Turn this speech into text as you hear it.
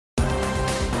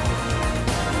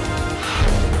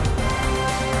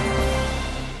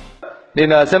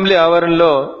నిన్న అసెంబ్లీ ఆవరణలో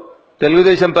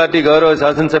తెలుగుదేశం పార్టీ గౌరవ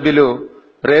శాసనసభ్యులు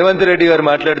రేవంత్ రెడ్డి గారు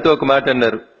మాట్లాడుతూ ఒక మాట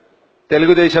అన్నారు.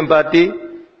 తెలుగుదేశం పార్టీ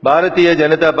భారతీయ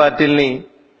జనతా పార్టీల్ని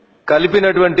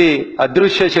కలిపినటువంటి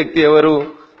అదృశ్య శక్తి ఎవరు,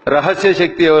 రహస్య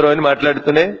శక్తి ఎవరు అని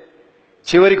మాట్లాడుతూనే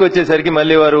చివరికి వచ్చేసరికి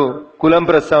మళ్ళీ వారు కులం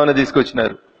ప్రస్తావన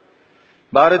తీసుకొచ్చినారు.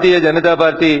 Bharatiya Janata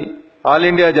party all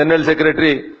India general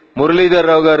secretary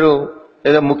Muralidhar Rao గారు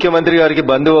ఏదో ముఖ్యమంత్రి గారికి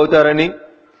బంధువు అవుతారని,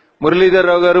 మురళీధర్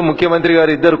రావు గారు ముఖ్యమంత్రి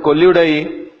గారు ఇద్దరు కొల్లుడై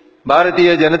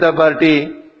భారతీయ జనతా పార్టీ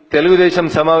తెలుగుదేశం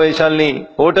సమావేశాల్ని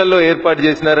హోటల్లో ఏర్పాటు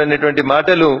చేసినారనేటువంటి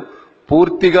మాటలు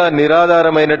పూర్తిగా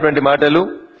నిరాధారమైనటువంటి మాటలు,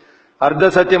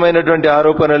 అర్ధసత్యమైనటువంటి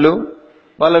ఆరోపణలు.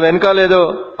 వాళ్ళ వెనకాలేదో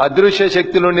అదృశ్య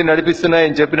శక్తుల నుండి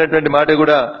నడిపిస్తున్నాయని చెప్పినటువంటి మాట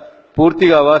కూడా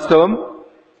పూర్తిగా అవాస్తవం.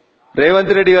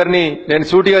 రేవంత్ రెడ్డి గారిని నేను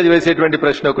సూటిగా వేసేటువంటి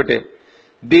ప్రశ్న ఒకటే,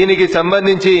 దీనికి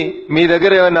సంబంధించి మీ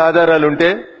దగ్గర ఏమైనా ఆధారాలుంటే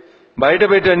బయట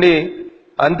పెట్టండి,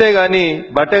 అంతేగాని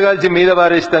బట్టగాల్చి మీద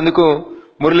వారేసేందుకు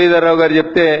మురళీధర్ రావు గారు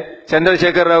చెప్తే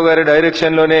చంద్రశేఖరరావు గారి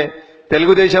డైరెక్షన్ లోనే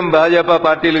తెలుగుదేశం భాజపా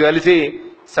పార్టీలు కలిసి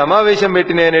సమావేశం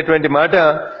పెట్టినాయనేటువంటి మాట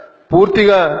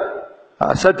పూర్తిగా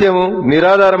అసత్యము,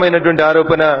 నిరాధారమైనటువంటి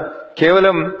ఆరోపణ.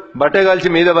 కేవలం బట్టగాల్చి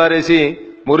మీద వారేసి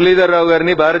మురళీధర్ రావు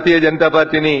గారిని భారతీయ జనతా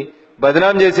పార్టీని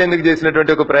బదనాం చేసేందుకు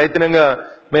చేసినటువంటి ఒక ప్రయత్నంగా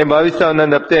మేము భావిస్తా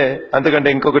ఉన్నాం తప్పితే అంతకంటే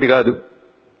ఇంకొకటి కాదు.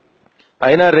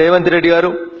 అయినా రేవంత్ రెడ్డి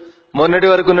గారు, మొన్నటి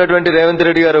వరకు ఉన్నటువంటి రేవంత్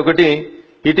రెడ్డి గారు ఒకటి,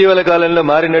 ఇటీవల కాలంలో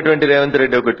మారినటువంటి రేవంత్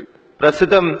రెడ్డి ఒకటి.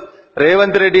 ప్రస్తుతం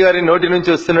రేవంత్ రెడ్డి గారి నోటి నుంచి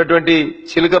వస్తున్నటువంటి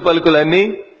చిలుక పలుకులన్నీ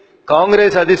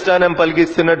కాంగ్రెస్ అధిష్టానం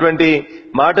పలికిస్తున్నటువంటి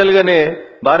మాటలుగానే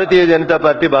భారతీయ జనతా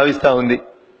పార్టీ భావిస్తా ఉంది.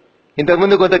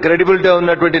 ఇంతకుముందు కొంత క్రెడిబిలిటీ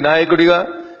ఉన్నటువంటి నాయకుడిగా,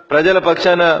 ప్రజల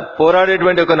పక్షాన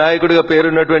పోరాడేటువంటి ఒక నాయకుడిగా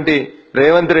పేరున్నటువంటి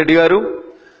రేవంత్ రెడ్డి గారు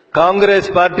కాంగ్రెస్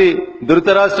పార్టీ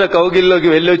ధృతరాష్ట్ర కౌగిల్లోకి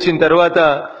వెళ్ళొచ్చిన తర్వాత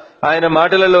ఆయన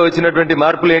మాటలలో వచ్చినటువంటి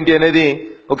మార్పులు ఏంటి అనేది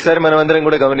ఒకసారి మనం అందరం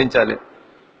కూడా గమనించాలి.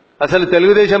 అసలు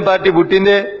తెలుగుదేశం పార్టీ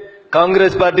పుట్టిందే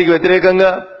కాంగ్రెస్ పార్టీకి వ్యతిరేకంగా,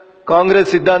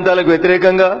 కాంగ్రెస్ సిద్ధాంతాలకు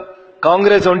వ్యతిరేకంగా,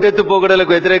 కాంగ్రెస్ ఒంటెత్తు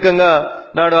పోగడలకు వ్యతిరేకంగా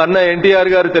నాడు అన్న ఎన్టీఆర్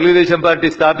గారు తెలుగుదేశం పార్టీ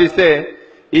స్థాపిస్తే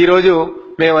ఈ రోజు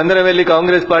మేమందరం వెళ్లి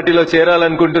కాంగ్రెస్ పార్టీలో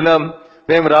చేరాలనుకుంటున్నాం,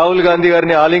 మేము రాహుల్ గాంధీ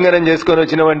గారిని ఆలింగనం చేసుకొని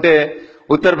వచ్చినామంటే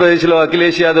ఉత్తరప్రదేశ్ లో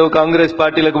అఖిలేష్ యాదవ్ కాంగ్రెస్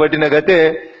పార్టీలకు పట్టిన గతే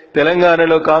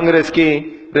తెలంగాణలో కాంగ్రెస్ కి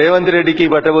రేవంత్ రెడ్డికి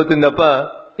పట్టబోతుంది తప్ప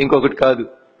ఇంకొకటి కాదు.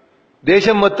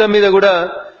 దేశం మొత్తం మీద కూడా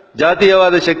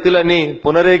జాతీయవాద శక్తులన్నీ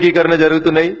పునరేకీకరణ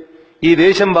జరుగుతున్నాయి. ఈ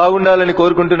దేశం బాగుండాలని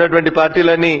కోరుకుంటున్నటువంటి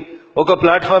పార్టీలన్నీ ఒక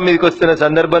ప్లాట్ఫామ్ మీదకి వస్తున్న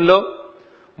సందర్భంలో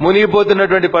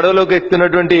మునిగిపోతున్నటువంటి పడవలోకి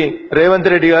ఎక్కుతున్నటువంటి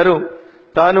రేవంత్ రెడ్డి గారు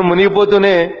తాను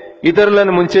మునిగిపోతూనే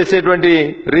ఇతరులను ముంచేసేటువంటి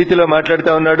రీతిలో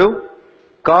మాట్లాడుతూ ఉన్నాడు.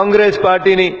 కాంగ్రెస్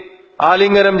పార్టీని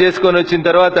ఆలింగనం చేసుకొని వచ్చిన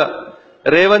తర్వాత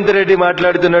రేవంత్ రెడ్డి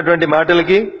మాట్లాడుతున్నటువంటి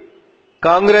మాటలకి,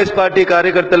 కాంగ్రెస్ పార్టీ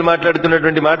కార్యకర్తలు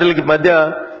మాట్లాడుతున్నటువంటి మాటలకి మధ్య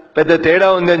పెద్ద తేడా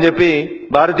ఉందని చెప్పి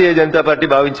భారతీయ జనతా పార్టీ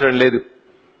భావించడం లేదు.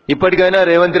 ఇప్పటికైనా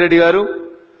రేవంత్ రెడ్డి గారు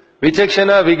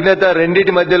విచక్షణ, విఘ్నత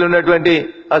రెండింటి మధ్యలో ఉన్నటువంటి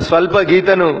ఆ స్వల్ప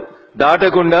గీతను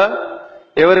దాటకుండా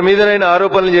ఎవరి మీదనైనా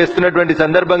ఆరోపణలు చేస్తున్నటువంటి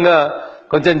సందర్భంగా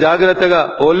కొంచెం జాగ్రత్తగా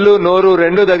ఒళ్ళు నోరు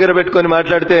రెండు దగ్గర పెట్టుకొని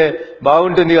మాట్లాడితే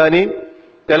బాగుంటుంది. కానీ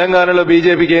తెలంగాణలో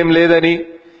బీజేపీకి ఏం లేదని,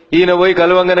 ఈయన పోయి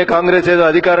కలవంగానే కాంగ్రెస్ ఏదో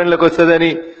అధికారంలోకి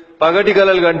వస్తుందని పగటి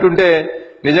కలలు అంటుంటే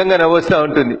నిజంగా నవ్వొస్తా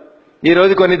ఉంటుంది. ఈ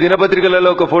రోజు కొన్ని దినపత్రికలలో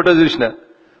ఒక ఫోటో చూసిన,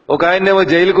 ఒక ఆయనేమో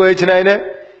జైలుకు వచ్చిన ఆయన,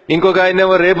 ఇంకొక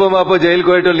ఆయనేమో రేపో మాపో జైలుకు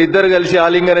పోయేటోళ్ళు ఇద్దరు కలిసి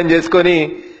ఆలింగనం చేసుకొని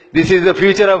this is the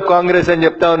future of Congress అని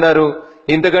చెప్తా ఉన్నారు.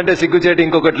 ఇంతకంటే సిగ్గుచేటి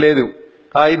ఇంకొకటి లేదు.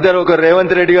 ఆ ఇద్దరు, ఒకరు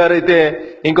రేవంత్ రెడ్డి గారు అయితే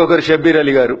ఇంకొకరు షబ్బీర్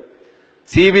అలీ గారు.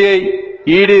 సిబిఐ,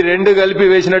 ఈడీ రెండు కలిపి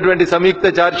వేసినటువంటి సంయుక్త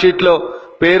ఛార్జ్షీట్ లో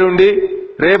పేరుండి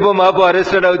రేపో మాపో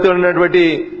అరెస్టెడ్ అవుతున్నటువంటి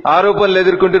ఆరోపణలు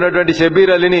ఎదుర్కొంటున్నటువంటి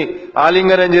షబ్బీర్ అలీని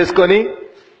ఆలింగనం చేసుకొని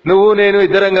నువ్వు నేను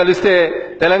ఇద్దరం కలిస్తే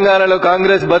తెలంగాణలో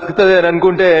కాంగ్రెస్ బతుకుతుంది అని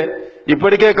అనుకుంటే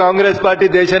ఇప్పటికే కాంగ్రెస్ పార్టీ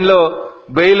దేశంలో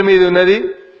బెయిల్ మీద ఉన్నది.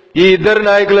 ఈ ఇద్దరు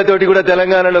నాయకులతోటి కూడా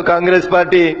తెలంగాణలో కాంగ్రెస్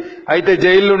పార్టీ అయితే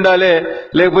జైలు ఉండాలి,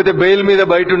 లేకపోతే బెయిల్ మీద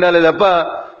బయట ఉండాలి తప్ప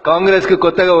కాంగ్రెస్ కు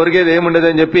కొత్తగా ఒరిగేది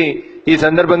ఏముండదని చెప్పి ఈ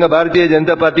సందర్భంగా భారతీయ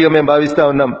జనతా పార్టీగా మేము భావిస్తా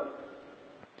ఉన్నాం.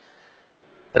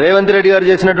 రేవంత్ రెడ్డి గారు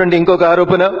చేసినటువంటి ఇంకొక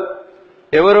ఆరోపణ,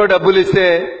 ఎవరో డబ్బులు ఇస్తే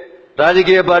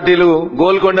రాజకీయ పార్టీలు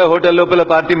గోల్కొండ హోటల్ లోపల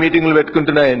పార్టీ మీటింగులు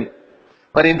పెట్టుకుంటున్నాయని.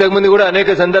 మరి ఇంతకుముందు కూడా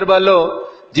అనేక సందర్భాల్లో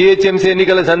జీహెచ్ఎంసీ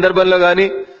ఎన్నికల సందర్భంలో గాని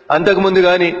అంతకుముందు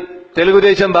గాని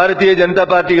తెలుగుదేశం భారతీయ జనతా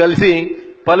పార్టీ కలిసి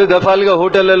పలు దఫాలుగా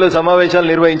హోటళ్లలో సమావేశాలు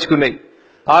నిర్వహించుకున్నాయి.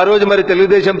 ఆ రోజు మరి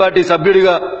తెలుగుదేశం పార్టీ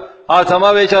సభ్యుడిగా ఆ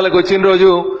సమావేశాలకు వచ్చిన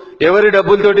రోజు ఎవరి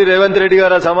డబ్బులతోటి రేవంత్ రెడ్డి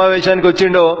గారు ఆ సమావేశానికి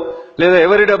వచ్చిండో, లేదా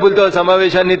ఎవరి డబ్బులతో ఆ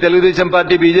సమావేశాన్ని తెలుగుదేశం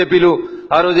పార్టీ బీజేపీలు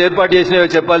ఆ రోజు ఏర్పాటు చేసినవో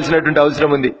చెప్పాల్సినటువంటి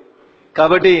అవసరం ఉంది.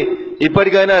 కాబట్టి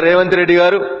ఇప్పటికైనా రేవంత్ రెడ్డి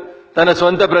గారు తన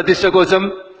సొంత ప్రతిష్ట కోసం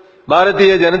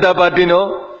భారతీయ జనతా పార్టీనో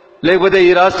లేకపోతే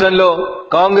ఈ రాష్ట్రంలో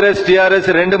కాంగ్రెస్ టీఆర్ఎస్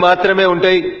రెండు మాత్రమే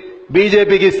ఉంటాయి,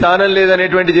 బీజేపీకి స్థానం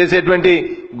లేదనేటువంటి చేసేటువంటి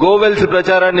గోవెల్స్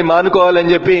ప్రచారాన్ని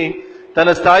మానుకోవాలని చెప్పి తన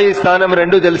స్థాయి స్థానం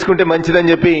రెండూ తెలుసుకుంటే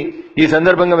మంచిదని చెప్పి ఈ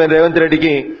సందర్భంగా మేము రేవంత్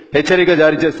రెడ్డికి హెచ్చరిక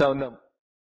జారీ చేస్తా ఉన్నాం.